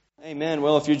Amen.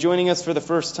 Well, if you're joining us for the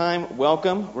first time,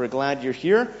 welcome. We're glad you're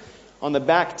here. On the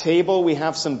back table, we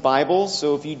have some Bibles.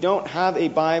 So if you don't have a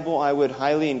Bible, I would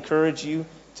highly encourage you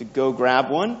to go grab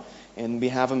one. And we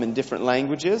have them in different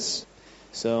languages.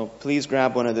 So please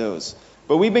grab one of those.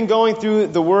 But we've been going through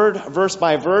the Word verse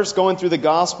by verse, going through the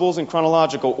Gospels in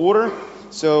chronological order.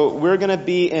 So we're going to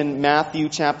be in Matthew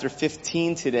chapter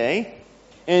 15 today.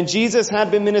 And Jesus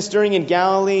had been ministering in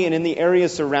Galilee and in the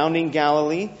areas surrounding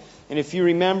Galilee. And if you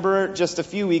remember, just a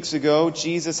few weeks ago,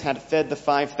 Jesus had fed the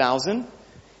 5,000.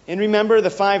 And remember, the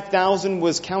 5,000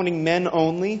 was counting men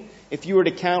only. If you were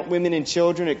to count women and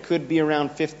children, it could be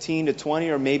around 15 to 20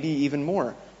 or maybe even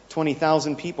more,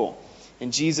 20,000 people.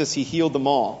 And Jesus, he healed them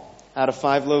all out of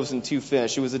 5 loaves and 2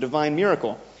 fish. It was a divine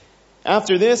miracle.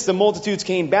 After this, the multitudes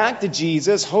came back to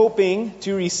Jesus, hoping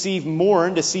to receive more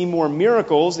and to see more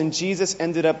miracles. And Jesus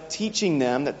ended up teaching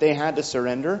them that they had to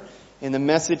surrender. And the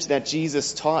message that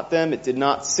Jesus taught them, it did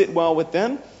not sit well with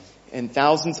them. And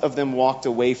thousands of them walked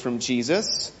away from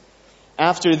Jesus.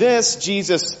 After this,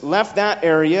 Jesus left that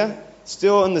area,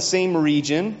 still in the same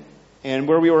region. And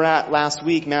where we were at last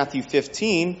week, Matthew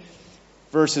 15,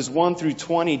 verses 1 through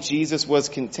 20, Jesus was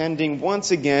contending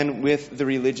once again with the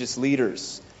religious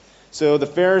leaders. So the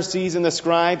Pharisees and the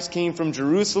scribes came from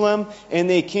Jerusalem, and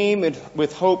they came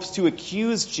with hopes to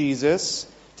accuse Jesus,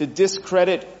 to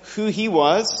discredit who he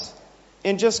was,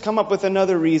 and just come up with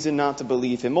another reason not to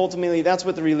believe him. Ultimately, that's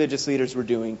what the religious leaders were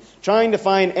doing, trying to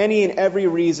find any and every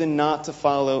reason not to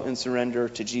follow and surrender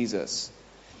to Jesus.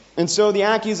 And so the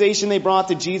accusation they brought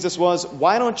to Jesus was,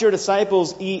 why don't your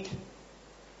disciples eat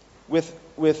with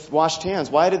washed hands?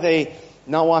 Why do they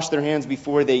not wash their hands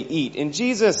before they eat? And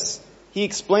Jesus, he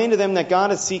explained to them that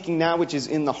God is seeking that which is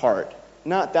in the heart,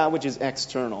 not that which is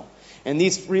external. And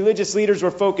these religious leaders were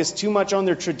focused too much on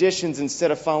their traditions instead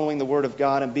of following the Word of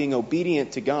God and being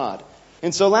obedient to God.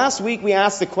 And so last week we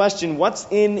asked the question, what's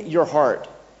in your heart?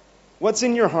 What's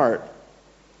in your heart?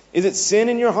 Is it sin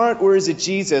in your heart or is it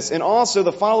Jesus? And also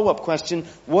the follow-up question,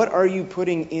 what are you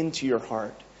putting into your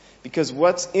heart? Because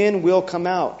what's in will come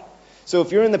out. So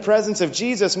if you're in the presence of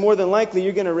Jesus, more than likely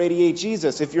you're going to radiate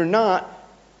Jesus. If you're not,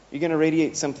 you're going to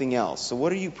radiate something else. So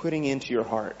what are you putting into your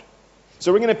heart?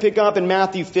 So we're going to pick up in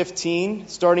Matthew 15,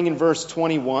 starting in verse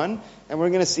 21, and we're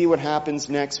going to see what happens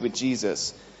next with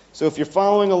Jesus. So if you're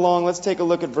following along, let's take a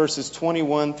look at verses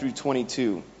 21 through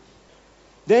 22.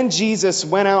 Then Jesus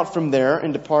went out from there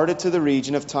and departed to the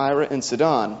region of Tyre and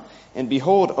Sidon. And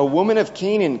behold, a woman of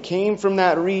Canaan came from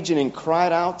that region and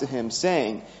cried out to him,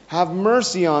 saying, "Have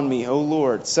mercy on me, O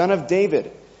Lord, Son of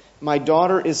David. My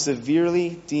daughter is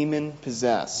severely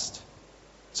demon-possessed."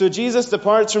 So Jesus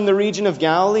departs from the region of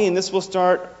Galilee, and this will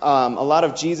start a lot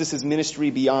of Jesus'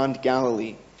 ministry beyond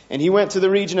Galilee. And he went to the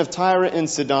region of Tyre and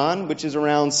Sidon, which is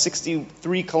around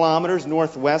 63 kilometers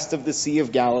northwest of the Sea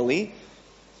of Galilee.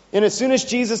 And as soon as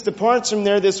Jesus departs from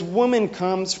there, this woman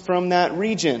comes from that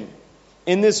region.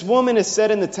 And this woman is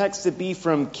said in the text to be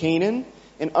from Canaan.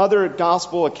 In other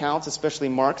gospel accounts, especially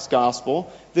Mark's gospel,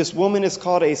 this woman is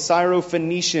called a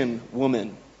Syrophoenician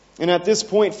woman. And at this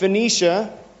point,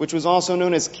 Phoenicia, which was also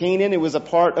known as Canaan, it was a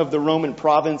part of the Roman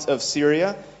province of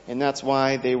Syria, and that's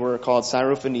why they were called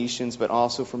Syrophoenicians, but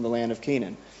also from the land of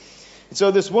Canaan. And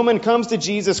so this woman comes to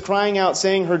Jesus crying out,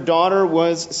 saying her daughter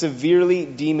was severely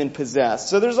demon-possessed.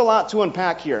 So there's a lot to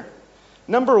unpack here.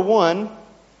 Number one,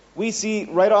 we see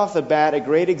right off the bat a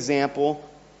great example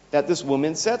that this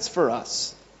woman sets for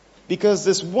us. Because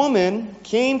this woman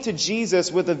came to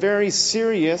Jesus with a very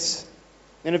serious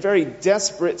and a very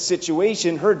desperate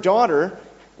situation. Her daughter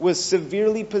was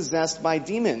severely possessed by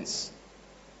demons.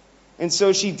 And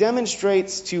so she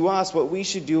demonstrates to us what we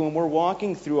should do when we're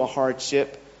walking through a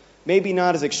hardship. Maybe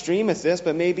not as extreme as this,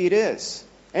 but maybe it is.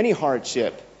 Any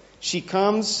hardship. She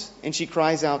comes and she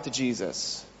cries out to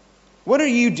Jesus. What are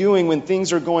you doing when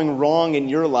things are going wrong in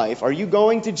your life? Are you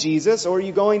going to Jesus, or are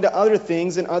you going to other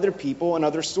things and other people and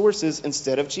other sources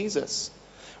instead of Jesus?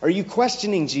 Are you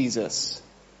questioning Jesus?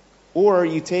 Or are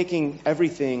you taking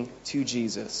everything to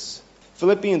Jesus?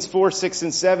 Philippians 4, 6,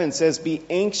 and 7 says, "Be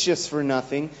anxious for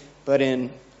nothing, but in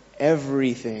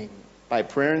everything, by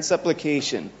prayer and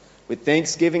supplication, with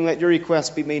thanksgiving let your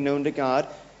requests be made known to God,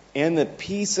 and the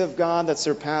peace of God that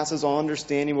surpasses all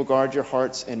understanding will guard your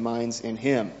hearts and minds in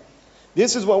Him."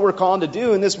 This is what we're called to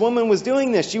do, and this woman was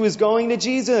doing this. She was going to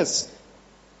Jesus.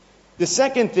 The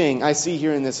second thing I see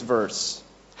here in this verse,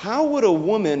 how would a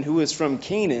woman who is from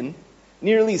Canaan,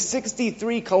 nearly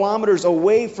 63 kilometers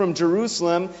away from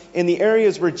Jerusalem, in the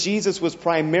areas where Jesus was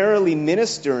primarily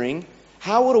ministering,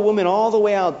 how would a woman all the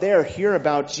way out there hear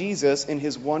about Jesus and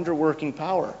His wonder-working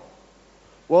power?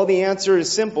 Well, the answer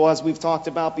is simple, as we've talked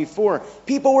about before.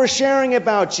 People were sharing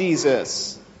about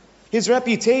Jesus. His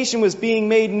reputation was being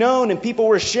made known, and people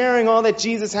were sharing all that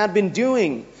Jesus had been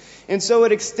doing. And so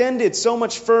it extended so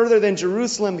much further than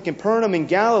Jerusalem, Capernaum, and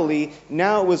Galilee.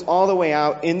 Now it was all the way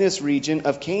out in this region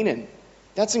of Canaan.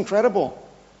 That's incredible.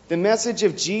 The message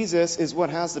of Jesus is what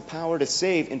has the power to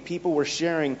save, and people were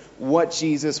sharing what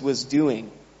Jesus was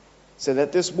doing. So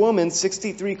that this woman,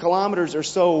 63 kilometers or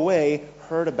so away,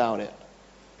 heard about it.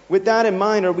 With that in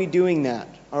mind, are we doing that?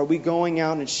 Are we going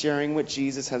out and sharing what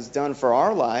Jesus has done for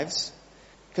our lives?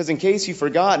 Because in case you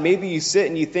forgot, maybe you sit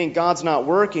and you think God's not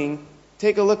working.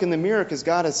 Take a look in the mirror, because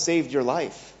God has saved your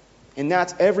life. And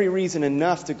that's every reason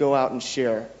enough to go out and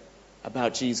share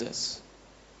about Jesus.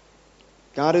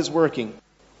 God is working.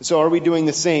 So are we doing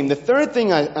the same? The third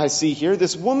thing I see here,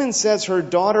 this woman says her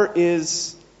daughter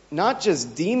is not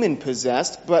just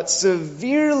demon-possessed, but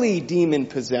severely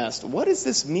demon-possessed. What does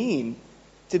this mean,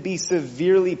 to be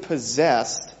severely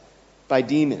possessed by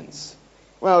demons?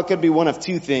 Well, it could be one of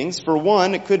two things. For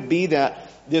one, it could be that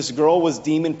this girl was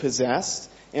demon-possessed,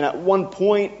 and at one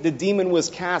point the demon was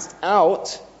cast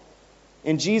out.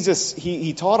 And Jesus,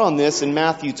 he taught on this in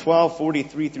Matthew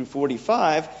 12:43 through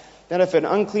 45, that if an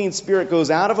unclean spirit goes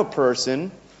out of a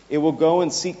person, it will go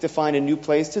and seek to find a new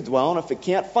place to dwell. And if it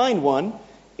can't find one,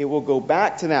 it will go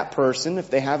back to that person if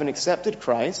they haven't accepted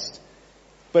Christ.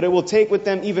 But it will take with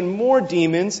them even more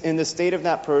demons, and the state of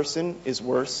that person is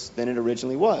worse than it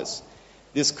originally was.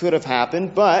 This could have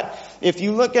happened, but if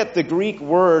you look at the Greek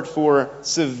word for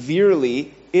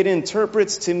severely, it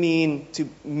interprets to mean to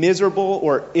miserable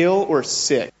or ill or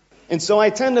sick. And so I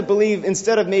tend to believe,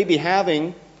 instead of maybe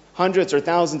having hundreds or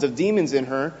thousands of demons in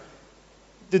her,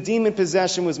 the demon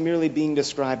possession was merely being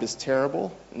described as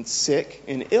terrible and sick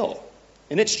and ill.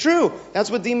 And it's true. That's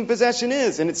what demon possession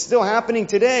is. And it's still happening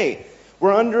today.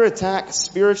 We're under attack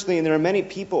spiritually, and there are many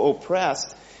people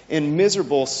oppressed and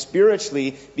miserable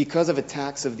spiritually because of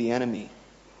attacks of the enemy.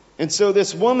 And so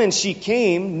this woman, she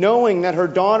came knowing that her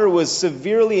daughter was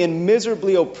severely and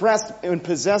miserably oppressed and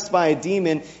possessed by a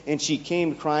demon, and she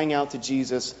came crying out to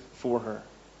Jesus for her.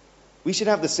 We should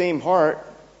have the same heart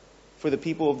for the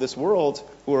people of this world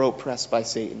who are oppressed by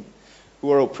Satan,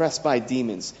 who are oppressed by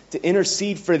demons, to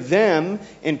intercede for them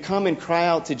and come and cry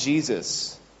out to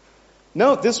Jesus.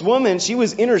 Note, this woman, she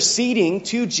was interceding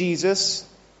to Jesus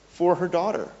for her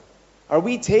daughter. Are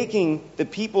we taking the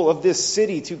people of this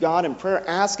city to God in prayer,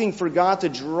 asking for God to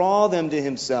draw them to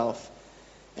Himself,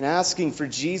 and asking for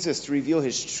Jesus to reveal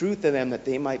His truth to them that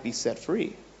they might be set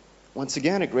free? Once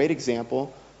again, a great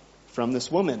example from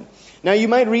this woman. Now, you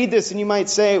might read this and you might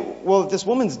say, well, if this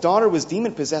woman's daughter was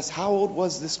demon-possessed, how old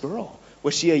was this girl?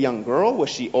 Was she a young girl? Was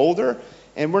she older?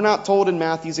 And we're not told in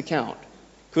Matthew's account.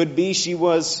 Could be she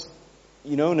was,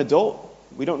 an adult.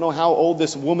 We don't know how old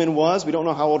this woman was. We don't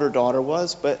know how old her daughter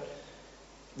was, but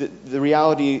the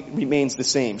reality remains the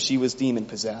same. She was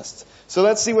demon-possessed. So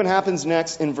let's see what happens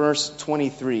next in verse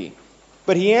 23.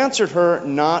 But he answered her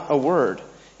not a word.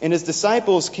 And his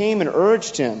disciples came and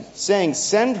urged him, saying,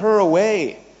 "Send her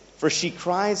away, for she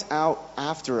cries out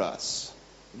after us."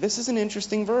 This is an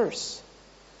interesting verse.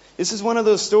 This is one of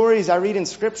those stories I read in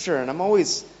Scripture, and I'm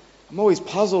always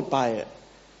puzzled by it.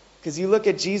 Because you look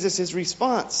at Jesus'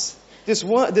 response. This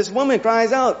woman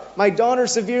cries out, "My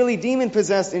daughter's severely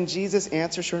demon-possessed," and Jesus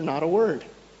answers her not a word.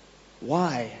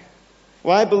 Why?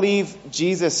 Well, I believe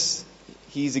Jesus,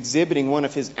 He's exhibiting one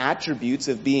of His attributes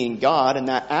of being God, and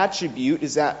that attribute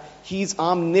is that He's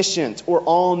omniscient or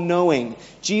all-knowing.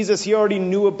 Jesus, He already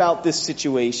knew about this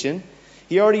situation.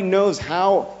 He already knows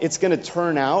how it's going to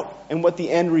turn out and what the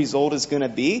end result is going to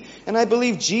be. And I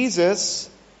believe Jesus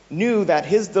knew that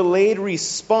His delayed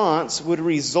response would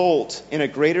result in a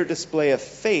greater display of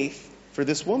faith for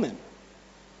this woman.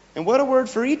 And what a word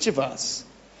for each of us.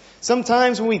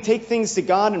 Sometimes when we take things to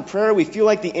God in prayer, we feel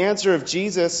like the answer of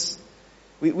Jesus,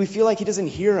 we feel like He doesn't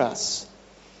hear us.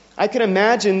 I could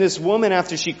imagine this woman,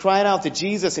 after she cried out to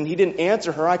Jesus and He didn't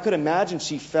answer her, I could imagine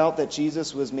she felt that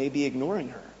Jesus was maybe ignoring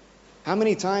her. How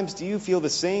many times do you feel the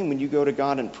same when you go to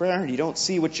God in prayer and you don't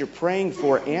see what you're praying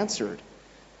for answered?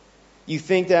 You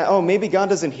think that, maybe God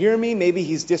doesn't hear me, maybe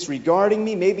He's disregarding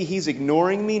me, maybe He's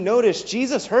ignoring me. Notice,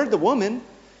 Jesus heard the woman.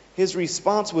 His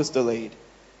response was delayed.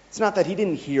 It's not that He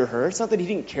didn't hear her. It's not that He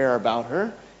didn't care about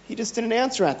her. He just didn't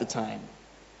answer at the time.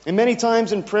 And many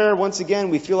times in prayer, once again,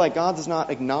 we feel like God does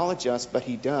not acknowledge us, but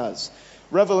He does.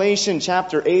 Revelation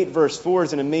chapter 8, verse 4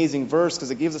 is an amazing verse because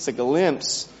it gives us a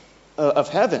glimpse of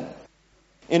heaven.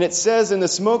 And it says, "In the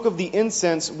smoke of the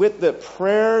incense with the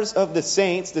prayers of the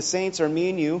saints are me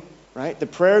and you, right? The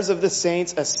prayers of the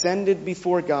saints ascended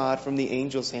before God from the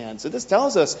angel's hand." So this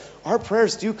tells us our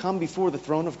prayers do come before the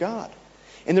throne of God.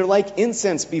 And they're like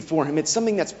incense before Him. It's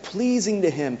something that's pleasing to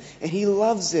Him, and He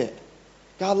loves it.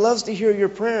 God loves to hear your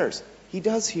prayers. He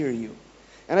does hear you.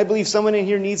 And I believe someone in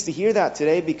here needs to hear that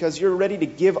today because you're ready to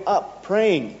give up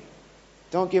praying.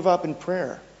 Don't give up in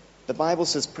prayer. The Bible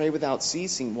says pray without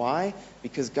ceasing. Why?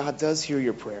 Because God does hear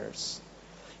your prayers.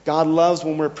 God loves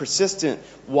when we're persistent.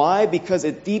 Why? Because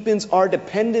it deepens our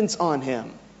dependence on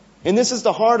Him. And this is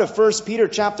the heart of 1 Peter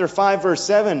chapter 5, verse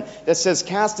 7 that says,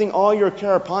 casting all your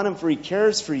care upon Him, for He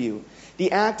cares for you.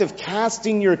 The act of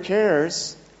casting your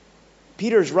cares,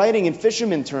 Peter's writing in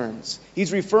fisherman terms.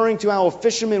 He's referring to how a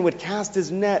fisherman would cast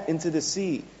his net into the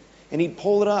sea, and he'd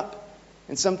pull it up.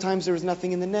 And sometimes there was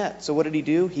nothing in the net. So what did he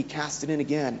do? He cast it in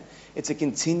again. It's a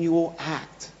continual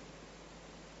act.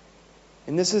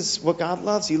 And this is what God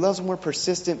loves. He loves when we're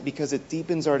persistent because it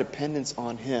deepens our dependence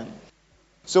on Him.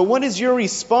 So what is your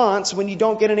response when you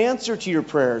don't get an answer to your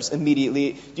prayers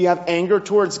immediately? Do you have anger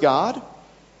towards God?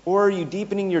 Or are you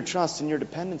deepening your trust and your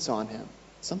dependence on Him?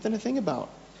 Something to think about.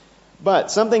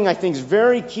 But something I think is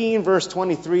very key in verse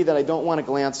 23 that I don't want to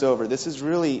glance over. This is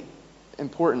really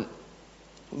important.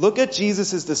 Look at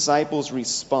Jesus' disciples'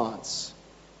 response.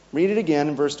 Read it again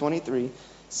in verse 23.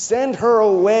 Send her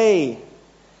away,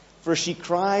 for she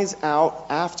cries out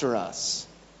after us.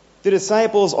 The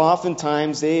disciples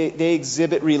oftentimes, they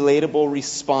exhibit relatable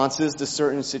responses to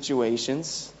certain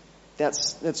situations.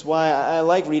 That's why I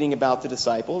like reading about the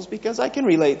disciples, because I can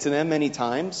relate to them many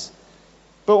times.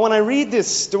 But when I read this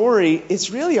story,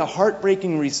 it's really a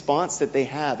heartbreaking response that they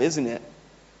have, isn't it?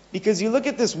 Because you look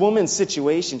at this woman's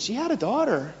situation. She had a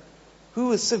daughter who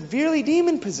was severely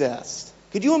demon-possessed.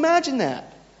 Could you imagine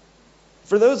that?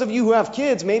 For those of you who have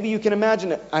kids, maybe you can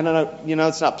imagine it. I don't know,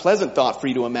 it's not a pleasant thought for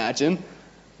you to imagine.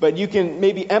 But you can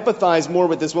maybe empathize more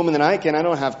with this woman than I can. I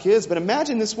don't have kids. But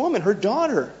imagine this woman, her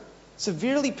daughter,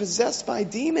 severely possessed by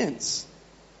demons.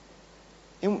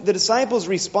 And the disciples'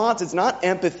 response is not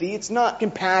empathy. It's not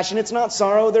compassion. It's not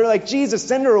sorrow. They're like, Jesus,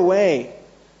 send her away.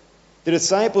 The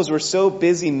disciples were so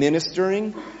busy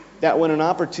ministering that when an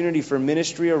opportunity for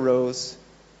ministry arose,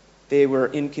 they were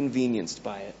inconvenienced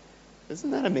by it. Isn't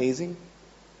that amazing?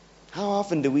 How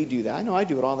often do we do that? I know I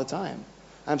do it all the time.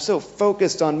 I'm so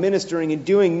focused on ministering and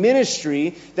doing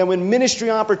ministry that when ministry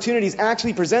opportunities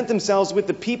actually present themselves with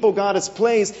the people God has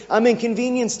placed, I'm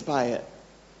inconvenienced by it.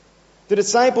 The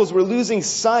disciples were losing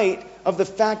sight of the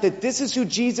fact that this is who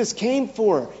Jesus came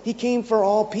for. He came for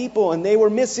all people, and they were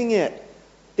missing it.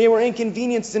 They were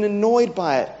inconvenienced and annoyed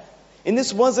by it. And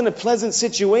this wasn't a pleasant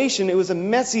situation. It was a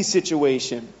messy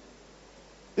situation.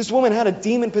 This woman had a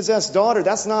demon-possessed daughter.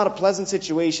 That's not a pleasant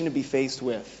situation to be faced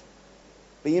with.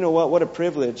 But you know what? What a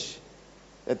privilege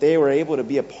that they were able to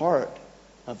be a part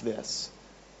of this.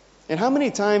 And how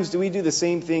many times do we do the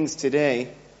same things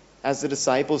today as the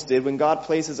disciples did when God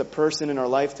places a person in our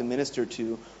life to minister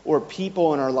to, or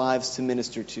people in our lives to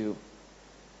minister to?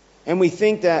 And we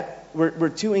think that we're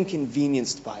too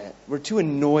inconvenienced by it. We're too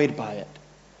annoyed by it.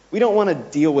 We don't want to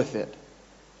deal with it.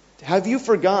 Have you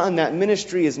forgotten that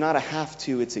ministry is not a have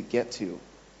to, it's a get to?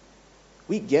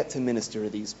 We get to minister to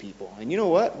these people. And you know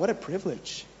what? What a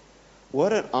privilege.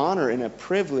 What an honor and a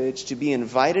privilege to be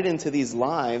invited into these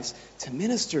lives to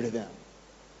minister to them.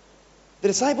 The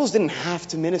disciples didn't have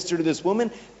to minister to this woman.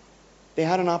 They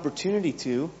had an opportunity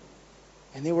to,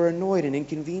 and they were annoyed and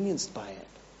inconvenienced by it.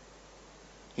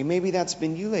 And maybe that's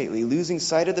been you lately, losing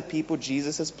sight of the people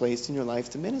Jesus has placed in your life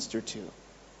to minister to.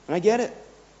 And I get it.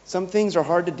 Some things are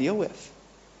hard to deal with.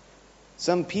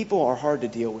 Some people are hard to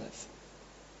deal with.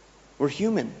 We're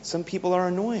human. Some people are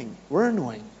annoying. We're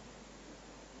annoying.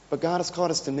 But God has called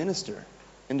us to minister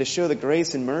and to show the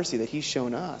grace and mercy that He's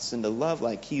shown us and to love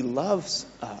like He loves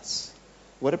us.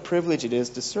 What a privilege it is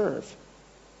to serve.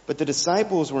 But the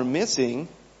disciples were missing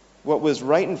what was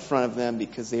right in front of them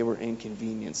because they were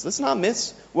inconvenienced. Let's not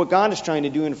miss what God is trying to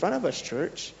do in front of us,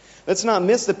 church. Let's not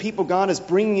miss the people God is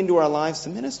bringing into our lives to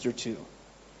minister to.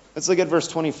 Let's look at verse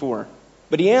 24.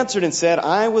 But he answered and said,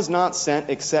 I was not sent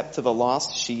except to the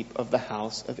lost sheep of the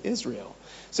house of Israel.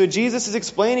 So Jesus is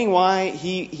explaining why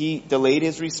he delayed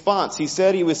his response. He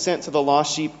said he was sent to the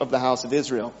lost sheep of the house of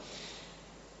Israel.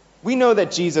 We know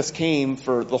that Jesus came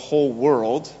for the whole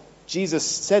world. Jesus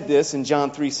said this in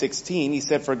John 3:16. He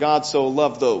said, for God so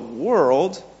loved the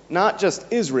world, not just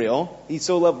Israel. He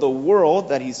so loved the world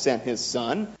that He sent His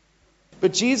Son.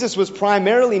 But Jesus was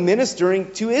primarily ministering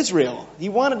to Israel. He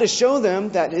wanted to show them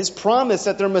that His promise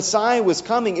that their Messiah was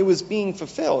coming, it was being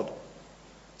fulfilled.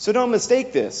 So don't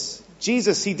mistake this.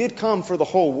 Jesus, He did come for the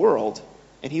whole world,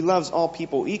 and He loves all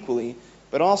people equally.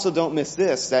 But also don't miss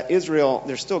this, that Israel,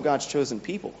 they're still God's chosen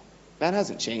people. That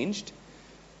hasn't changed.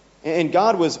 And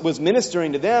God was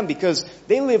ministering to them because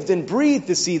they lived and breathed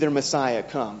to see their Messiah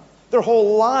come. Their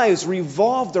whole lives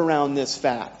revolved around this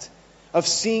fact. of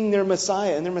seeing their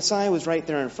Messiah, and their Messiah was right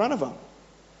there in front of them.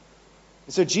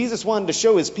 And so Jesus wanted to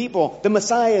show his people, the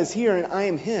Messiah is here and I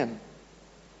am him.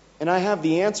 And I have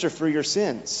the answer for your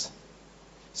sins.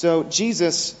 So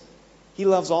Jesus, he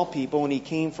loves all people and he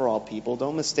came for all people.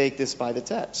 Don't mistake this by the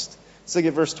text. Let's look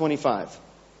at verse 25.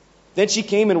 Then she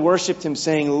came and worshipped him,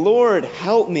 saying, Lord,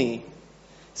 help me.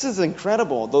 This is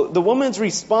incredible. The woman's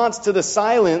response to the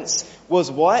silence was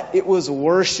what? It was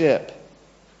worship.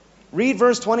 Read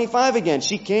verse 25 again.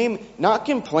 She came, not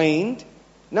complained,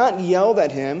 not yelled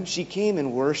at him. She came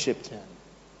and worshipped him.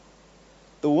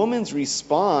 The woman's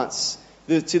response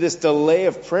to this delay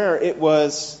of prayer, it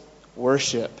was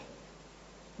worship.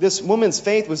 This woman's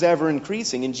faith was ever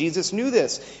increasing, and Jesus knew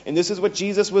this. And this is what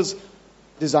Jesus was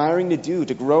desiring to do,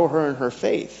 to grow her in her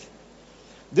faith.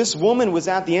 This woman was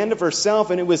at the end of herself,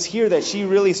 and it was here that she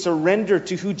really surrendered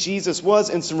to who Jesus was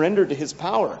and surrendered to his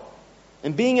power.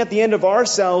 And being at the end of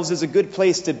ourselves is a good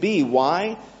place to be.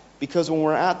 Why? Because when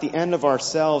we're at the end of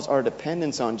ourselves, our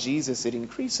dependence on Jesus, it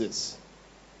increases.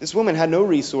 This woman had no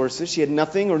resources. She had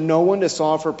nothing or no one to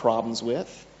solve her problems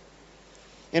with.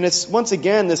 And it's once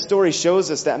again, this story shows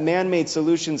us that man-made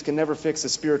solutions can never fix a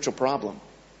spiritual problem.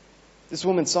 This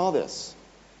woman saw this.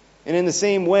 And in the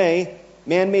same way,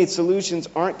 man-made solutions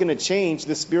aren't going to change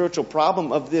the spiritual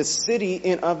problem of this city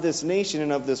and of this nation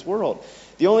and of this world.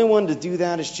 The only one to do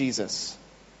that is Jesus.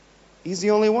 He's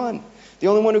the only one. The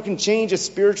only one who can change a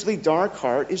spiritually dark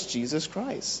heart is Jesus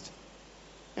Christ.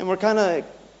 And we're kind of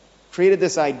created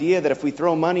this idea that if we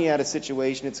throw money at a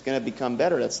situation, it's going to become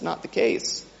better. That's not the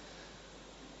case.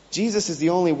 Jesus is the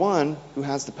only one who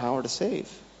has the power to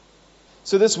save.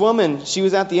 So this woman, she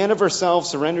was at the end of herself,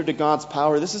 surrendered to God's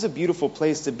power. This is a beautiful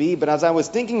place to be. But as I was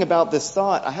thinking about this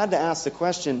thought, I had to ask the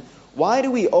question, why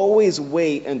do we always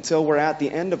wait until we're at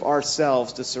the end of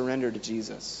ourselves to surrender to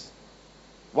Jesus?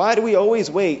 Why do we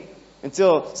always wait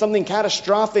until something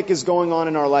catastrophic is going on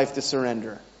in our life to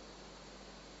surrender?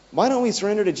 Why don't we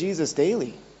surrender to Jesus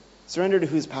daily? Surrender to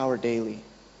his power daily.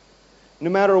 No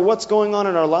matter what's going on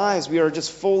in our lives, we are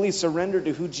just fully surrendered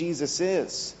to who Jesus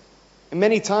is. And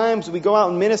many times we go out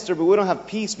and minister, but we don't have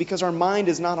peace because our mind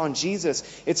is not on Jesus.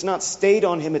 It's not stayed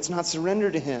on him. It's not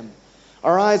surrendered to him.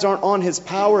 Our eyes aren't on his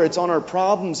power. It's on our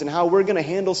problems and how we're going to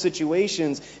handle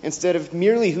situations instead of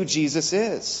merely who Jesus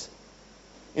is.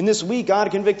 In this week,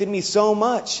 God convicted me so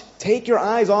much. Take your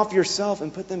eyes off yourself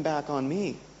and put them back on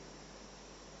me.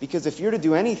 Because if you're to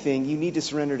do anything, you need to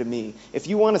surrender to me. If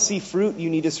you want to see fruit, you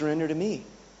need to surrender to me.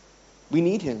 We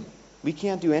need him. We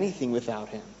can't do anything without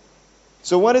him.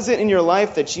 So what is it in your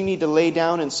life that you need to lay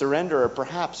down and surrender or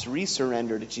perhaps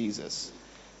resurrender to Jesus?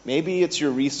 Maybe it's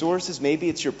your resources. Maybe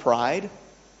it's your pride.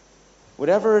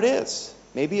 Whatever it is.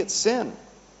 Maybe it's sin.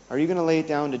 Are you going to lay it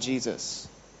down to Jesus?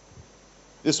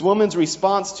 This woman's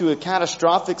response to a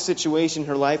catastrophic situation in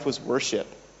her life was worship.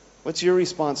 What's your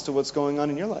response to what's going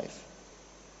on in your life?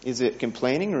 Is it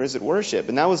complaining or is it worship?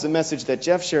 And that was the message that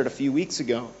Jeff shared a few weeks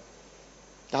ago.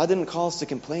 God didn't call us to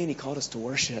complain. He called us to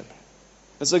worship.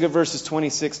 Let's look at verses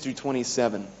 26 through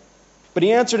 27. But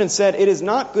he answered and said, It is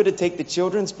not good to take the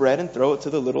children's bread and throw it to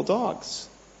the little dogs.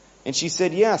 And she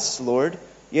said, Yes, Lord,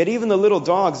 yet even the little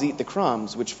dogs eat the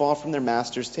crumbs which fall from their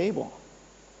master's table.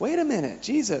 Wait a minute,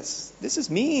 Jesus, this is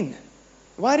mean.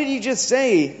 Why did you just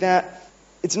say that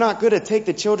it's not good to take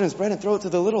the children's bread and throw it to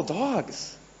the little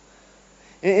dogs?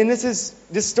 And this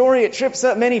story, it trips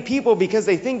up many people because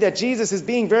they think that Jesus is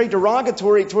being very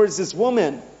derogatory towards this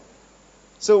woman.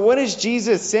 So what is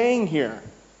Jesus saying here?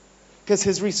 Because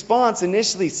his response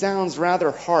initially sounds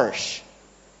rather harsh.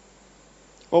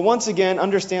 Well, once again,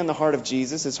 understand the heart of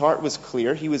Jesus. His heart was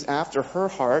clear. He was after her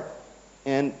heart,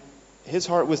 and his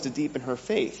heart was to deepen her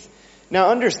faith.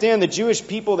 Now understand the Jewish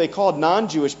people, they called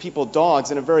non-Jewish people dogs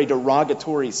in a very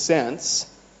derogatory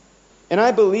sense. And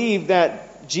I believe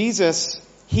that Jesus,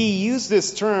 he used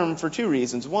this term for two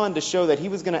reasons. One, to show that he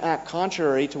was going to act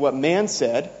contrary to what man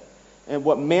said and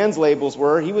what man's labels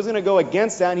were. He was going to go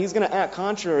against that, and he's going to act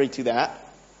contrary to that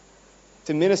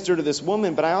to minister to this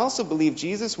woman. But I also believe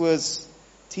Jesus was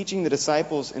teaching the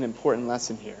disciples an important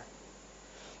lesson here.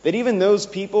 That even those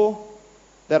people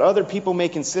that other people may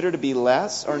consider to be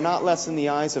less are not less in the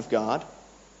eyes of God,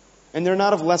 and they're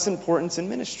not of less importance in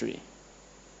ministry.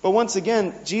 But once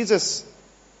again, Jesus,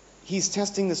 he's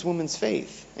testing this woman's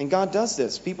faith. And God does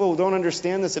this. People don't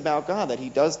understand this about God, that he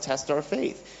does test our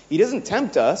faith. He doesn't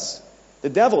tempt us. The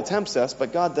devil tempts us,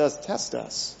 but God does test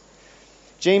us.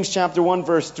 James chapter 1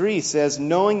 verse 3 says,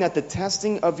 knowing that the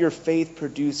testing of your faith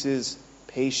produces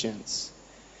patience.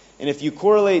 And if you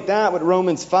correlate that with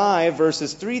Romans 5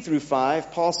 verses 3 through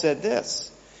 5, Paul said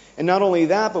this. And not only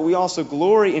that, but we also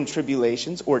glory in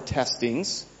tribulations or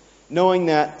testings, knowing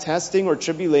that testing or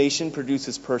tribulation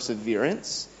produces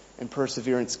perseverance, and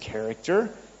perseverance character,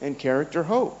 and character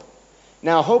hope.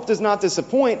 Now, hope does not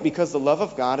disappoint because the love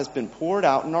of God has been poured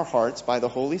out in our hearts by the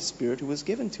Holy Spirit who was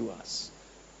given to us.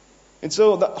 And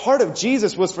so the heart of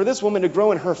Jesus was for this woman to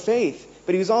grow in her faith,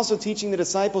 but he was also teaching the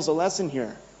disciples a lesson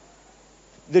here.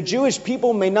 The Jewish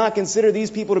people may not consider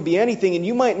these people to be anything, and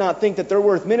you might not think that they're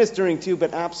worth ministering to,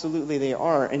 but absolutely they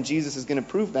are, and Jesus is going to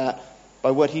prove that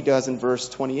by what he does in verse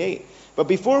 28. But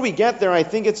before we get there, I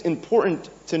think it's important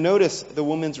to notice the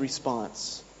woman's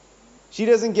response. She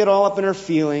doesn't get all up in her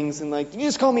feelings and like, "Did you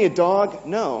just call me a dog?"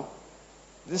 No.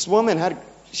 This woman had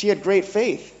great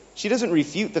faith. She doesn't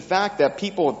refute the fact that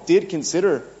people did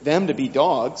consider them to be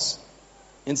dogs.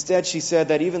 Instead, she said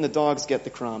that even the dogs get the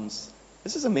crumbs.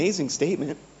 This is an amazing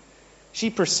statement. She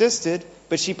persisted,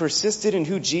 but she persisted in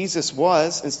who Jesus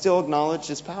was and still acknowledged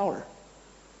his power.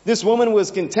 This woman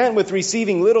was content with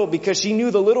receiving little because she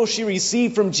knew the little she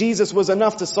received from Jesus was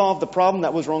enough to solve the problem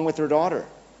that was wrong with her daughter.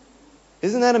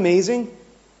 Isn't that amazing?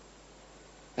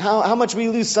 How much we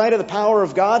lose sight of the power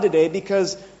of God today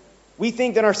because we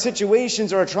think that our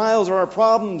situations or our trials or our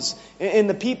problems and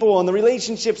the people and the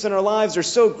relationships in our lives are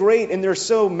so great and they're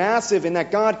so massive and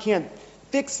that God can't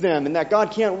fix them and that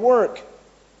God can't work.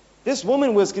 This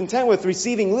woman was content with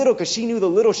receiving little because she knew the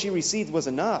little she received was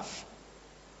enough.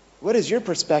 What is your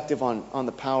perspective on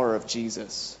the power of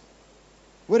Jesus?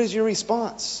 What is your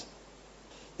response?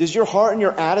 Does your heart and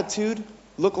your attitude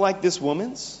look like this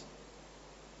woman's?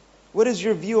 What is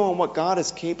your view on what God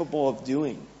is capable of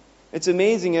doing? It's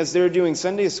amazing as they're doing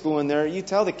Sunday school in there, you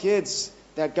tell the kids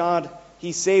that God,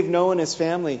 he saved Noah and his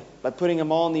family by putting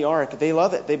them all in the ark. They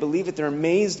love it. They believe it. They're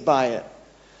amazed by it.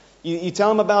 You tell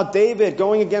them about David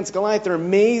going against Goliath. They're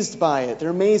amazed by it.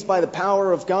 They're amazed by the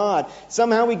power of God.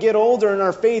 Somehow we get older in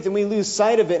our faith and we lose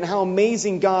sight of it and how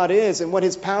amazing God is and what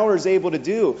his power is able to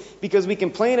do. Because we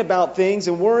complain about things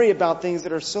and worry about things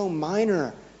that are so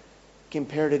minor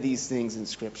compared to these things in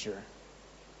Scripture.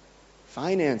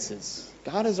 Finances.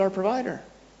 God is our provider.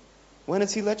 When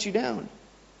has he let you down?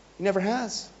 He never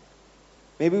has.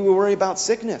 Maybe we worry about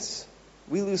sickness.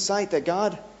 We lose sight that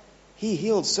God, he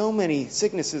healed so many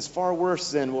sicknesses far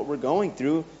worse than what we're going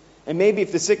through. And maybe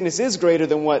if the sickness is greater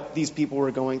than what these people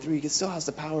were going through, he still has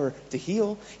the power to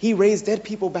heal. He raised dead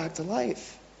people back to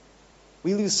life.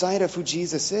 We lose sight of who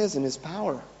Jesus is and his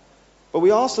power. But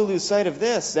we also lose sight of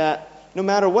this, that no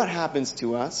matter what happens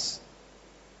to us,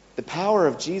 the power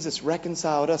of Jesus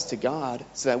reconciled us to God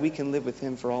so that we can live with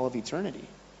him for all of eternity.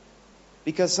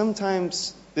 Because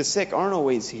sometimes the sick aren't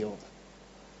always healed.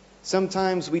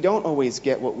 Sometimes we don't always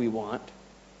get what we want.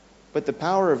 But the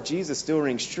power of Jesus still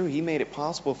rings true. He made it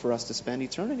possible for us to spend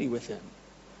eternity with him.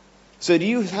 So do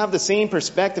you have the same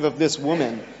perspective of this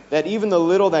woman, that even the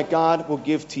little that God will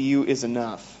give to you is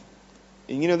enough?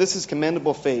 And this is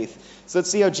commendable faith. So let's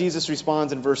see how Jesus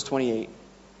responds in verse 28.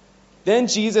 Then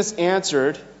Jesus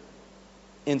answered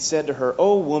and said to her,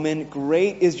 "O woman,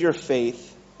 great is your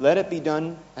faith. Let it be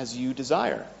done as you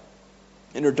desire."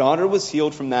 And her daughter was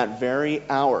healed from that very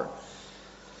hour.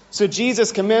 So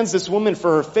Jesus commends this woman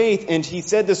for her faith, and he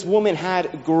said this woman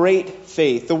had great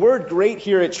faith. The word great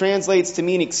here, it translates to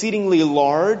mean exceedingly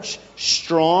large,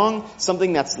 strong,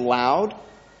 something that's loud.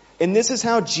 And this is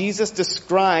how Jesus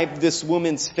described this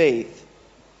woman's faith.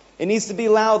 It needs to be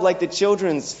loud like the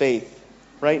children's faith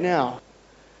right now.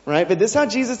 Right? But this is how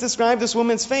Jesus described this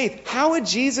woman's faith. How would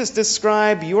Jesus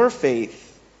describe your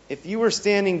faith? If you were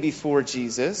standing before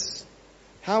Jesus,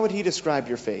 how would he describe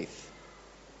your faith?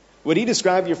 Would he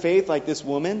describe your faith like this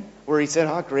woman, where he said,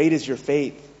 "How great is your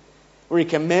faith?" Where he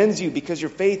commends you because your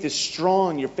faith is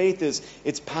strong, your faith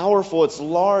it's powerful, it's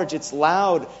large, it's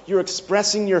loud, you're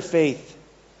expressing your faith.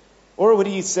 Or would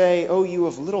he say, "Oh, you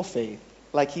of little faith,"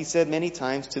 like he said many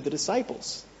times to the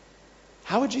disciples?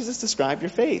 How would Jesus describe your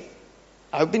faith?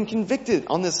 I've been convicted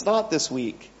on this thought this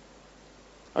week.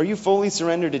 Are you fully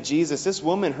surrendered to Jesus? This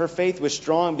woman, her faith was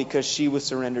strong because she was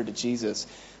surrendered to Jesus.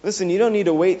 Listen, you don't need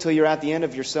to wait till you're at the end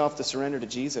of yourself to surrender to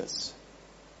Jesus.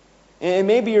 And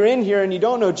maybe you're in here and you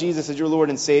don't know Jesus as your Lord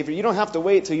and Savior. You don't have to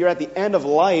wait till you're at the end of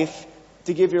life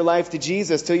to give your life to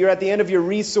Jesus, till you're at the end of your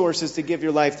resources to give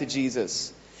your life to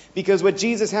Jesus. Because what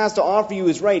Jesus has to offer you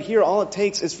is right here. All it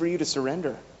takes is for you to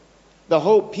surrender. The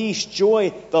hope, peace,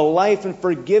 joy, the life and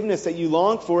forgiveness that you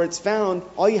long for, it's found.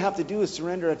 All you have to do is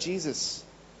surrender to Jesus.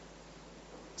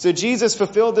 So Jesus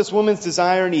fulfilled this woman's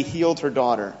desire and he healed her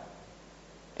daughter.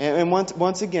 And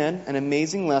once again, an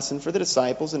amazing lesson for the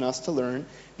disciples and us to learn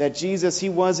that Jesus, he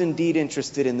was indeed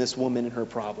interested in this woman and her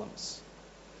problems.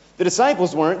 The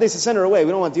disciples weren't. They said, "Send her away.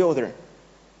 We don't want to deal with her."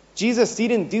 Jesus, he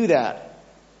didn't do that.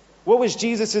 What was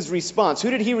Jesus' response?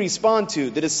 Who did he respond to?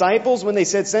 The disciples when they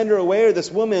said, send her away, or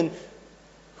this woman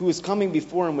who was coming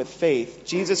before him with faith?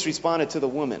 Jesus responded to the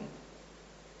woman,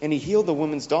 and he healed the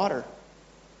woman's daughter.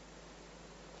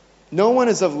 No one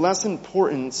is of less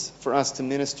importance for us to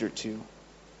minister to.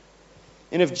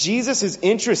 And if Jesus is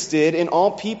interested in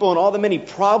all people and all the many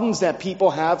problems that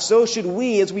people have, so should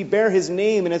we as we bear his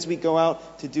name and as we go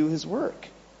out to do his work.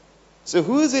 So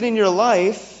who is it in your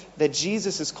life that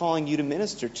Jesus is calling you to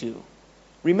minister to?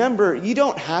 Remember, you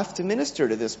don't have to minister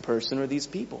to this person or these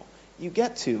people. You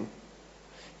get to.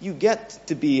 You get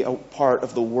to be a part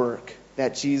of the work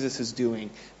that Jesus is doing,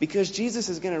 because Jesus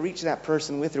is going to reach that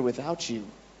person with or without you.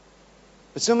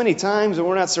 But so many times when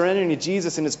we're not surrendering to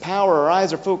Jesus and his power, our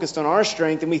eyes are focused on our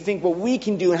strength and we think what we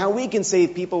can do and how we can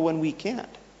save people when we can't.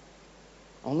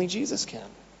 Only Jesus can.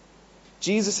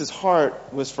 Jesus'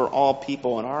 heart was for all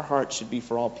people, and our heart should be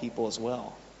for all people as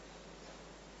well.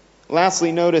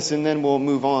 Lastly, notice, and then we'll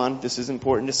move on, this is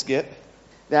important to skip,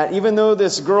 that even though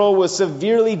this girl was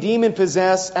severely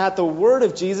demon-possessed, at the word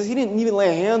of Jesus, he didn't even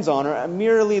lay hands on her. At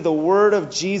merely the word of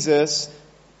Jesus,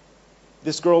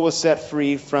 this girl was set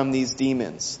free from these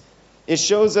demons. It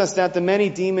shows us that the many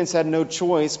demons had no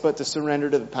choice but to surrender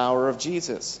to the power of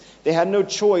Jesus. They had no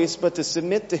choice but to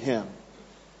submit to him.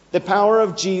 The power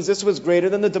of Jesus was greater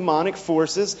than the demonic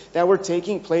forces that were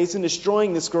taking place and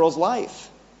destroying this girl's life.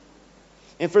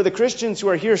 And for the Christians who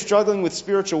are here struggling with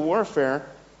spiritual warfare,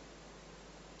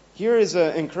 here is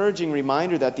an encouraging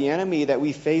reminder that the enemy that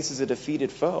we face is a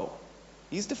defeated foe.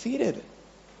 He's defeated.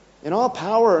 And all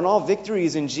power and all victory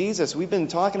is in Jesus. We've been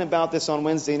talking about this on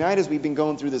Wednesday night as we've been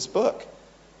going through this book.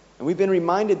 And we've been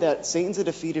reminded that Satan's a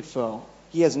defeated foe.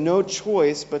 He has no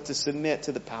choice but to submit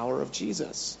to the power of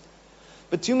Jesus.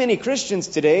 But too many Christians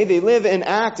today, they live and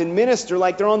act and minister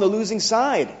like they're on the losing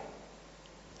side.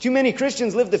 Too many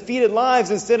Christians live defeated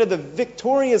lives instead of the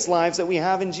victorious lives that we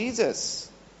have in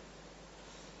Jesus.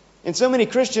 And so many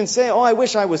Christians say, oh, I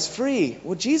wish I was free.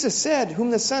 Well, Jesus said,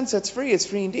 whom the Son sets free is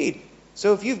free indeed.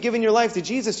 So if you've given your life to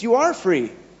Jesus, you are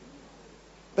free.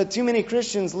 But too many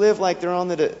Christians live like they're on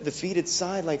the defeated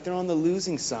side, like they're on the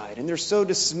losing side. And they're so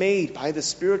dismayed by the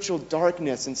spiritual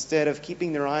darkness instead of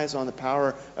keeping their eyes on the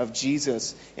power of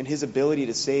Jesus and his ability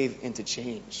to save and to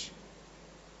change.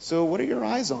 So what are your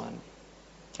eyes on?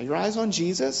 Are your eyes on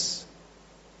Jesus?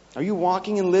 Are you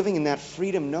walking and living in that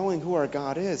freedom, knowing who our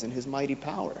God is and his mighty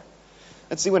power?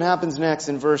 Let's see what happens next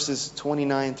in verses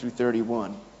 29 through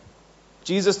 31.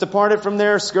 Jesus departed from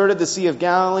there, skirted the Sea of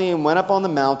Galilee, and went up on the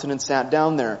mountain and sat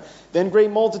down there. Then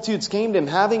great multitudes came to him,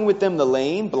 having with them the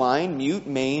lame, blind, mute,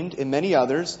 maimed, and many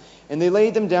others. And they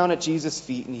laid them down at Jesus'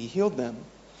 feet, and he healed them.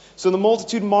 So the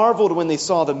multitude marveled when they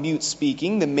saw the mute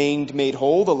speaking, the maimed made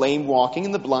whole, the lame walking,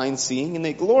 and the blind seeing, and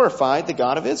they glorified the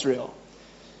God of Israel.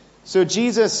 So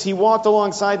Jesus, he walked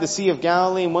alongside the Sea of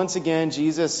Galilee, and once again,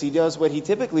 Jesus, he does what he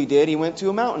typically did. He went to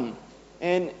a mountain.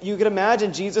 And you can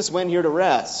imagine Jesus went here to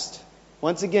rest.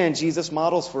 Once again, Jesus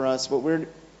models for us what we're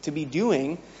to be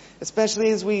doing, especially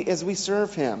as we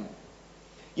serve him.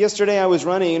 Yesterday I was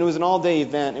running, and it was an all-day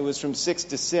event. It was from 6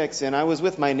 to 6, and I was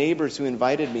with my neighbors who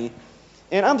invited me.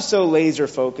 And I'm so laser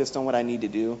focused on what I need to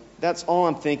do. That's all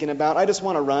I'm thinking about. I just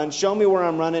want to run. Show me where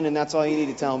I'm running, and that's all you need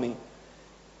to tell me.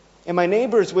 And my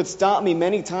neighbors would stop me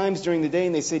many times during the day,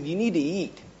 and they said, you need to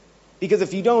eat. Because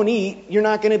if you don't eat, you're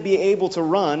not going to be able to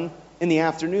run in the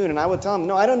afternoon. And I would tell them,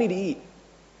 no, I don't need to eat.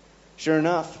 Sure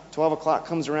enough, 12 o'clock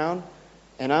comes around,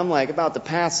 and I'm like about to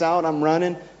pass out. I'm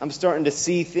running. I'm starting to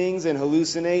see things and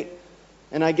hallucinate.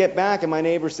 And I get back, and my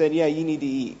neighbor said, yeah, you need to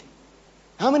eat.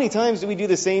 How many times do we do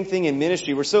the same thing in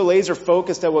ministry? We're so laser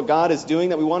focused at what God is doing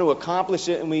that we want to accomplish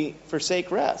it, and we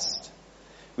forsake rest.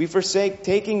 We forsake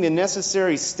taking the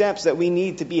necessary steps that we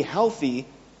need to be healthy.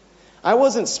 I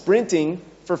wasn't sprinting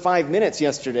for 5 minutes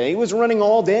yesterday. I was running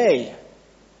all day.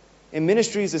 And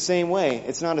ministry is the same way.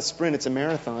 It's not a sprint, it's a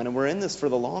marathon. And we're in this for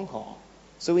the long haul.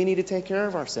 So we need to take care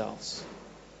of ourselves.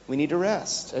 We need to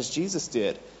rest, as Jesus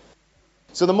did.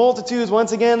 So the multitudes,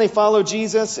 once again, they followed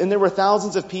Jesus. And there were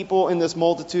thousands of people in this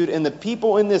multitude. And the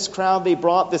people in this crowd, they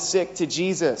brought the sick to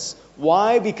Jesus.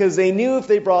 Why? Because they knew if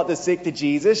they brought the sick to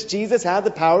Jesus, Jesus had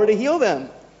the power to heal them.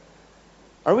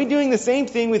 Are we doing the same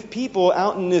thing with people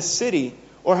out in this city?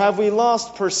 Or have we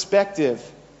lost perspective?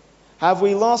 Have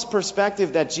we lost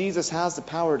perspective that Jesus has the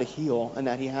power to heal and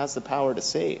that he has the power to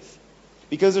save?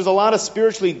 Because there's a lot of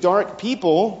spiritually dark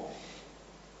people,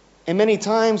 and many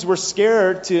times we're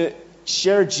scared to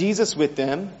share Jesus with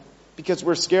them because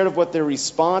we're scared of what their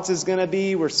response is going to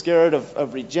be. We're scared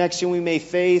of rejection we may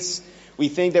face. We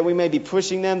think that we may be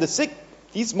pushing them.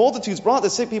 These multitudes brought the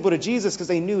sick people to Jesus because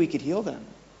they knew he could heal them.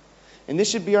 And this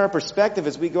should be our perspective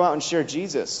as we go out and share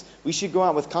Jesus. We should go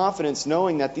out with confidence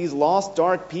knowing that these lost,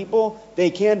 dark people, they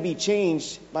can be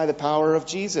changed by the power of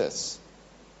Jesus.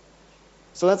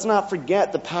 So let's not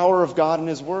forget the power of God and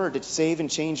His Word to save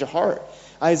and change a heart.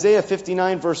 Isaiah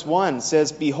 59 verse 1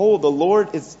 says, "Behold, the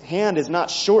Lord's hand is not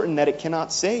shortened that it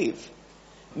cannot save,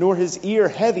 nor His ear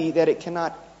heavy that it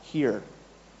cannot hear."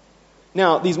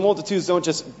 Now, these multitudes don't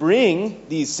just bring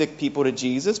these sick people to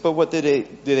Jesus, but what did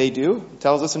they do? It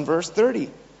tells us in verse 30.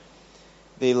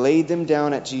 They laid them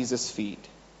down at Jesus' feet.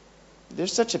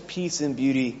 There's such a peace and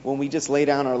beauty when we just lay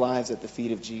down our lives at the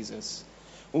feet of Jesus.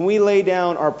 When we lay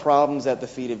down our problems at the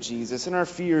feet of Jesus, and our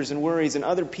fears and worries and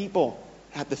other people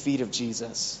at the feet of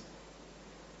Jesus.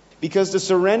 Because to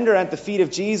surrender at the feet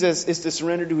of Jesus is to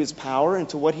surrender to His power and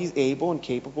to what He's able and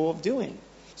capable of doing.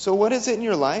 So what is it in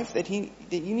your life that you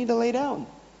need to lay down?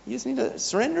 You just need to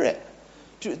surrender it.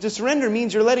 To surrender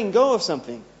means you're letting go of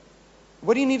something.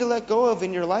 What do you need to let go of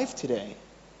in your life today?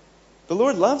 The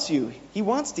Lord loves you. He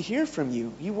wants to hear from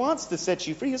you. He wants to set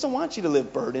you free. He doesn't want you to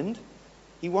live burdened.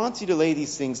 He wants you to lay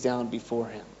these things down before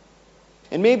Him.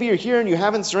 And maybe you're here and you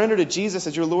haven't surrendered to Jesus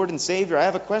as your Lord and Savior. I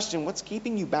have a question. What's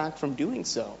keeping you back from doing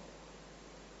so?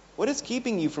 What is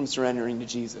keeping you from surrendering to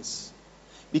Jesus?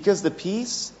 Because the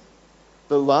peace,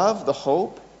 the love, the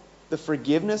hope, the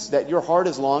forgiveness that your heart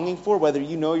is longing for, whether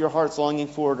you know your heart's longing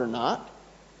for it or not,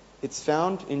 it's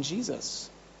found in Jesus.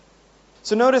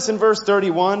 So notice in verse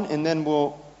 31, and then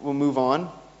we'll move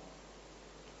on.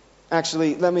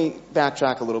 Actually, let me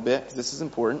backtrack a little bit, because this is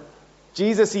important.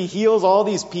 Jesus, He heals all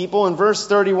these people. In verse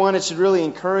 31, it should really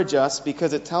encourage us,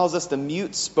 because it tells us the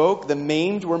mute spoke, the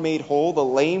maimed were made whole, the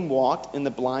lame walked, and the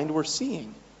blind were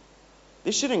seeing.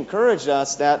 This should encourage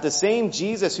us that the same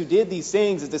Jesus who did these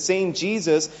things is the same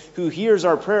Jesus who hears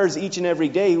our prayers each and every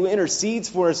day, who intercedes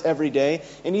for us every day.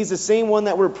 And He's the same one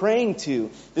that we're praying to,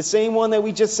 the same one that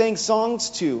we just sang songs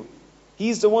to.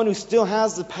 He's the one who still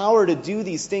has the power to do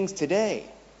these things today.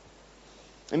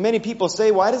 And many people say,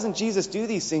 why doesn't Jesus do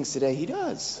these things today? He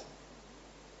does.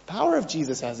 The power of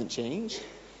Jesus hasn't changed.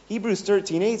 Hebrews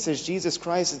 13:8 says Jesus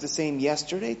Christ is the same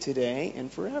yesterday, today,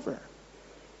 and forever.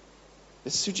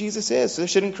 This is who Jesus is. So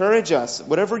this should encourage us.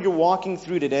 Whatever you're walking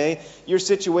through today, your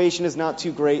situation is not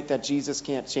too great that Jesus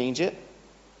can't change it.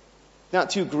 Not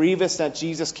too grievous that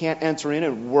Jesus can't enter in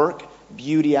and work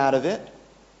beauty out of it.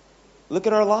 Look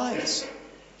at our lives.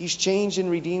 He's changed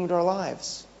and redeemed our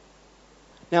lives.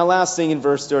 Now, last thing in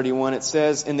verse 31, it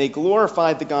says, "And they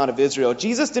glorified the God of Israel."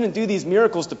 Jesus didn't do these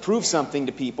miracles to prove something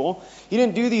to people. He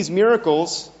didn't do these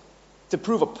miracles to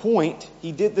prove a point.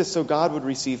 He did this so God would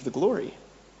receive the glory.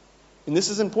 And this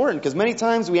is important because many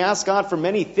times we ask God for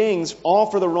many things, all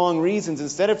for the wrong reasons,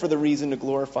 instead of for the reason to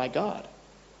glorify God.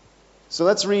 So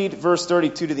let's read verse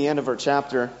 32 to the end of our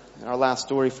chapter, and our last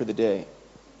story for the day.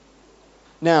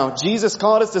 "Now, Jesus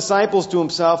called His disciples to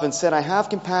Himself and said, 'I have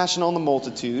compassion on the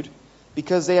multitude,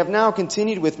 because they have now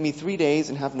continued with me 3 days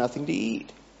and have nothing to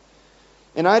eat.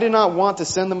 And I do not want to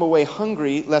send them away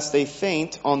hungry, lest they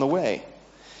faint on the way.'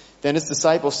 Then His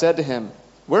disciples said to Him,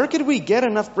 'Where could we get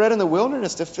enough bread in the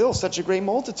wilderness to fill such a great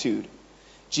multitude?'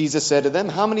 Jesus said to them,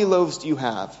 'How many loaves do you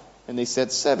have?' And they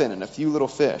said, 7, and a few little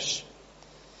fish.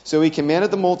 So He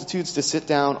commanded the multitudes to sit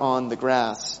down on the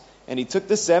grass. And He took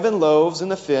the 7 loaves and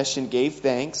the fish and gave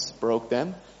thanks, broke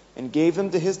them, and gave them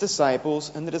to His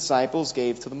disciples, and the disciples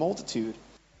gave to the multitude.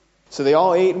 So they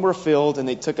all ate and were filled, and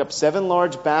they took up 7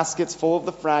 large baskets full of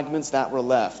the fragments that were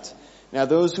left. Now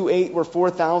those who ate were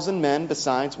 4,000 men,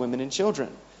 besides women and children.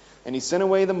 And He sent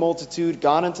away the multitude,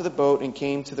 got into the boat, and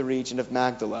came to the region of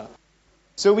Magdala."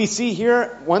 So we see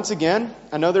here, once again,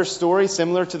 another story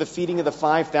similar to the feeding of the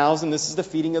 5,000. This is the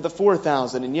feeding of the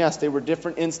 4,000. And yes, they were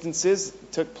different instances,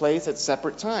 took place at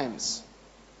separate times.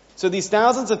 So these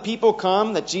thousands of people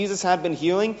come that Jesus had been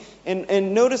healing.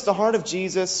 And notice the heart of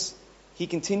Jesus. He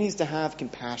continues to have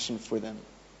compassion for them.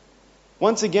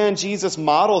 Once again, Jesus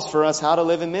models for us how to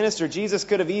live and minister. Jesus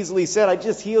could have easily said, "I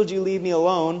just healed you, leave me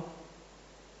alone."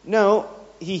 No,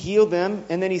 He healed them,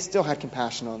 and then He still had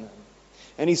compassion on them.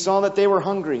 And He saw that they were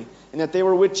hungry, and that they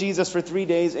were with Jesus for 3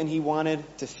 days, and He wanted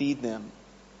to feed them.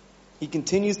 He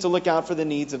continues to look out for the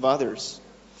needs of others.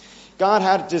 God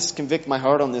had to just convict my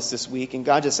heart on this week, and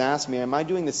God just asked me, am I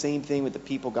doing the same thing with the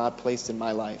people God placed in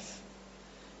my life?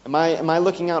 Am I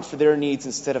looking out for their needs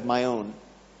instead of my own?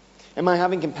 Am I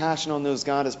having compassion on those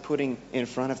God is putting in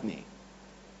front of me?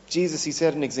 Jesus, He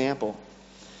set an example.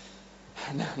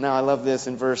 Now I love this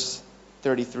in verse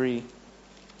 33.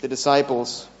 The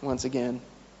disciples, once again,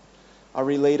 a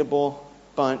relatable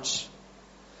bunch.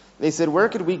 They said, "Where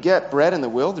could we get bread in the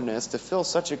wilderness to fill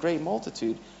such a great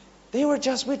multitude?" They were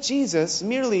just with Jesus,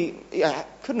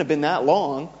 couldn't have been that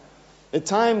long. The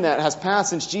time that has passed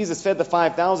since Jesus fed the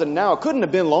 5,000 now, it couldn't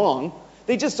have been long.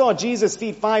 They just saw Jesus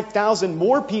feed 5,000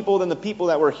 more people than the people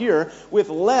that were here with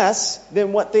less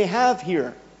than what they have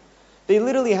here. They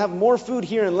literally have more food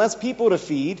here and less people to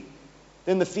feed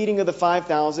than the feeding of the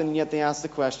 5,000, and yet they ask the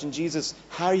question, Jesus,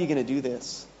 how are you going to do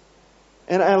this?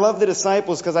 And I love the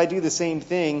disciples because I do the same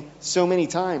thing so many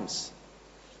times.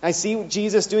 I see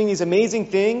Jesus doing these amazing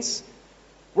things,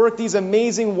 work these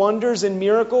amazing wonders and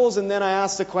miracles, and then I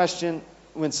ask the question,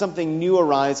 when something new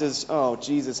arises, oh,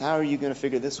 Jesus, how are you going to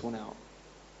figure this one out?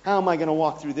 How am I going to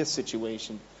walk through this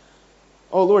situation?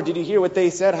 Oh, Lord, did you hear what they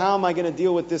said? How am I going to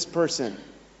deal with this person?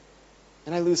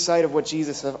 And I lose sight of what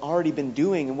Jesus has already been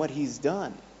doing and what He's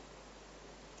done.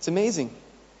 It's amazing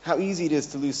how easy it is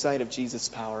to lose sight of Jesus'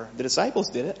 power. The disciples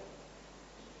did it.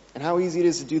 And how easy it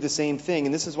is to do the same thing.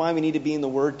 And this is why we need to be in the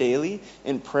Word daily,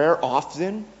 in prayer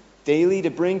often, daily, to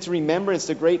bring to remembrance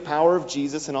the great power of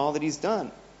Jesus and all that He's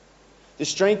done. To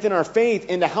strengthen our faith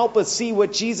and to help us see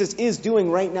what Jesus is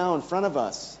doing right now in front of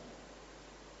us.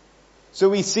 So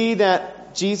we see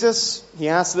that Jesus, He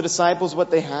asked the disciples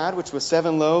what they had, which was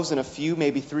 7 loaves and a few,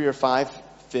 maybe 3 or 5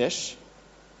 fish.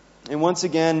 And once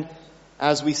again,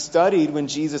 as we studied when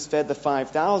Jesus fed the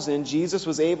 5,000, Jesus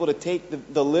was able to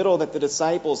take the little that the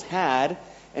disciples had,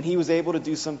 and He was able to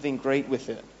do something great with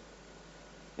it.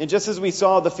 And just as we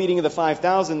saw the feeding of the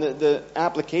 5,000, the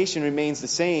application remains the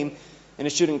same. And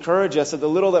it should encourage us that the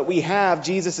little that we have,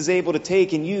 Jesus is able to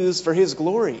take and use for His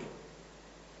glory.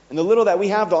 And the little that we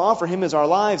have to offer Him is our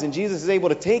lives. And Jesus is able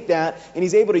to take that and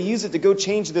He's able to use it to go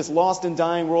change this lost and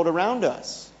dying world around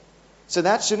us. So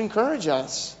that should encourage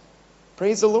us.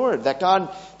 Praise the Lord that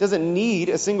God doesn't need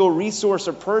a single resource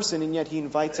or person, and yet He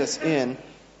invites us in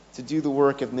to do the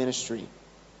work of ministry.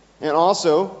 And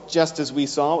also, just as we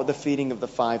saw with the feeding of the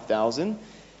 5,000,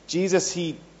 Jesus,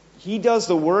 He does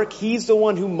the work. He's the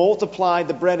one who multiplied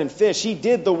the bread and fish. He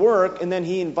did the work, and then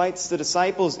He invites the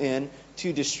disciples in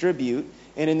to distribute.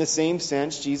 And in the same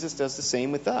sense, Jesus does the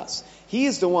same with us. He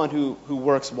is the one who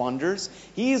works wonders.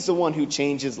 He is the one who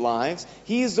changes lives.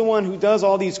 He is the one who does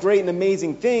all these great and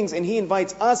amazing things, and He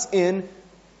invites us in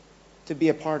to be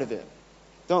a part of it.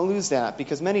 Don't lose that,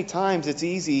 because many times it's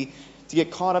easy to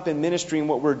get caught up in ministry and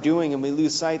what we're doing, and we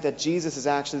lose sight that Jesus is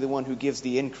actually the one who gives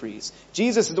the increase.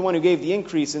 Jesus is the one who gave the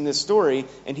increase in this story,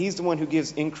 and He's the one who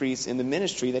gives increase in the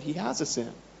ministry that He has us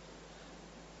in.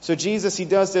 So Jesus, He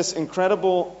does this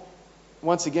incredible,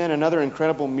 once again, another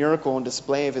incredible miracle and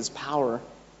display of His power.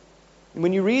 And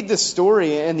when you read this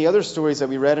story and the other stories that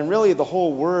we read, and really the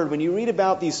whole Word, when you read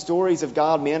about these stories of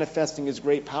God manifesting His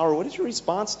great power, what is your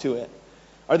response to it?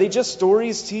 Are they just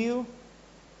stories to you?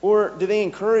 Or do they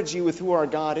encourage you with who our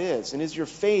God is? And is your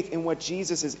faith in what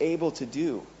Jesus is able to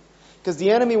do? Because the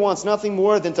enemy wants nothing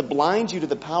more than to blind you to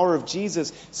the power of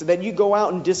Jesus so that you go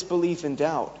out in disbelief and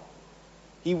doubt.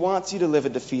 He wants you to live a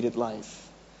defeated life.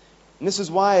 And this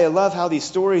is why I love how these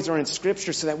stories are in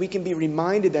Scripture, so that we can be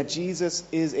reminded that Jesus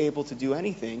is able to do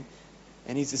anything.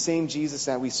 And He's the same Jesus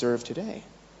that we serve today.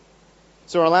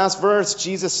 So our last verse,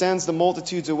 Jesus sends the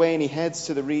multitudes away and He heads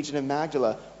to the region of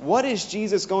Magdala. What is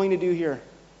Jesus going to do here?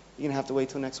 You're going to have to wait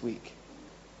till next week.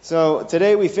 So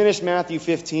today we finished Matthew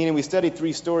 15 and we studied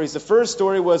 3 stories. The first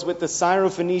story was with the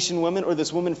Syrophoenician woman, or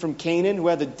this woman from Canaan who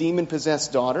had the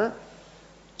demon-possessed daughter.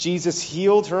 Jesus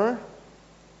healed her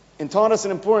and taught us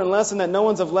an important lesson that no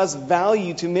one's of less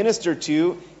value to minister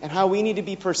to, and how we need to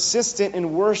be persistent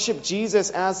and worship Jesus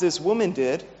as this woman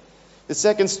did. The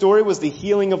second story was the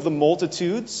healing of the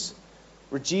multitudes,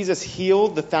 where Jesus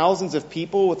healed the thousands of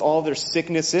people with all their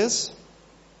sicknesses.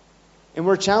 And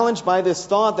we're challenged by this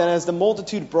thought that as the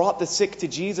multitude brought the sick to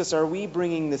Jesus, are we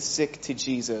bringing the sick to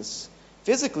Jesus?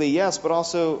 Physically, yes, but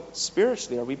also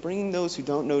spiritually. Are we bringing those who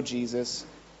don't know Jesus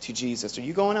to Jesus? Are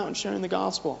you going out and sharing the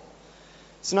gospel?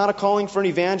 It's not a calling for an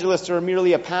evangelist or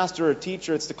merely a pastor or a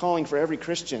teacher. It's the calling for every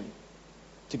Christian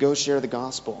to go share the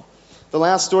gospel. The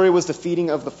last story was the feeding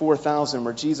of the 4,000,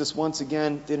 where Jesus once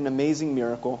again did an amazing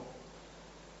miracle.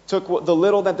 Took the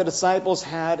little that the disciples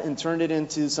had and turned it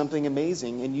into something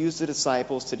amazing, and used the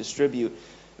disciples to distribute.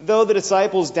 Though the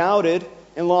disciples doubted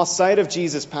and lost sight of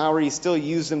Jesus' power, He still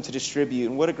used them to distribute.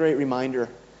 And what a great reminder.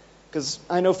 Because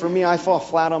I know for me, I fall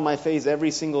flat on my face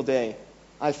every single day.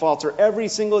 I falter every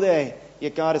single day.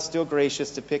 Yet God is still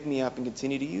gracious to pick me up and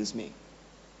continue to use me.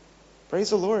 Praise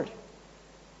the Lord.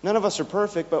 None of us are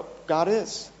perfect, but God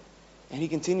is. And He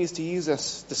continues to use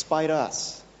us despite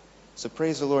us. So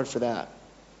praise the Lord for that.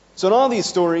 So in all these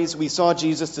stories, we saw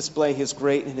Jesus display His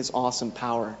great and His awesome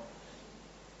power.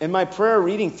 And my prayer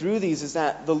reading through these is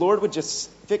that the Lord would just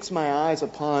fix my eyes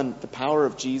upon the power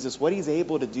of Jesus, what He's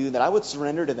able to do, that I would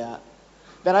surrender to that.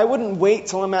 That I wouldn't wait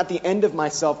till I'm at the end of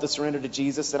myself to surrender to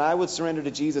Jesus, that I would surrender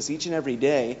to Jesus each and every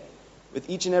day with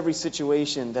each and every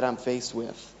situation that I'm faced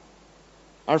with.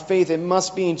 Our faith, it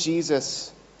must be in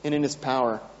Jesus and in His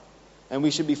power. And we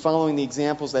should be following the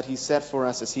examples that He set for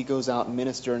us as He goes out and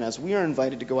minister, and as we are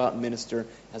invited to go out and minister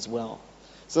as well.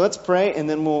 So let's pray, and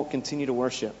then we'll continue to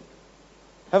worship.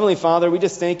 Heavenly Father, we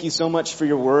just thank You so much for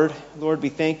Your word. Lord, we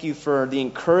thank You for the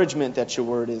encouragement that Your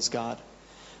word is, God.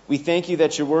 We thank You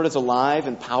that Your word is alive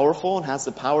and powerful and has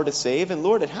the power to save. And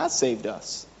Lord, it has saved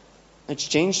us. It's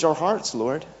changed our hearts,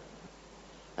 Lord.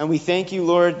 And we thank You,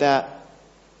 Lord, that,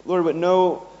 Lord, what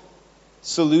no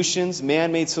solutions,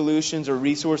 man-made solutions or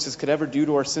resources could ever do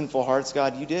to our sinful hearts,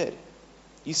 God, You did.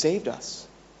 You saved us.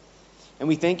 And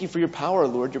we thank You for Your power,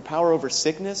 Lord, Your power over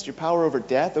sickness, Your power over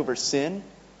death, over sin,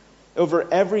 over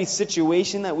every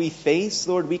situation that we face.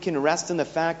 Lord, we can rest in the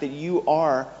fact that You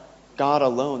are God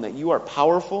alone, that You are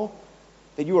powerful,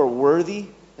 that You are worthy,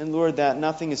 and Lord, that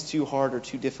nothing is too hard or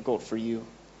too difficult for You.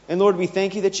 And Lord, we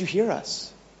thank You that You hear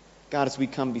us. God, as we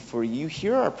come before You, You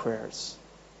hear our prayers.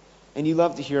 And You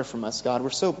love to hear from us, God. We're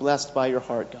so blessed by Your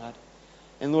heart, God.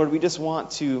 And Lord, we just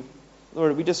want to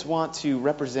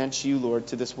represent You, Lord,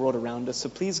 to this world around us. So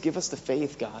please give us the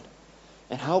faith, God,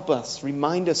 and help us,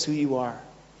 remind us who You are.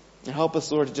 And help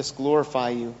us, Lord, to just glorify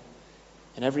You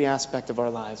in every aspect of our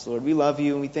lives. Lord, we love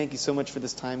You, and we thank You so much for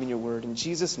this time in Your word. In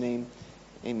Jesus' name,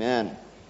 amen.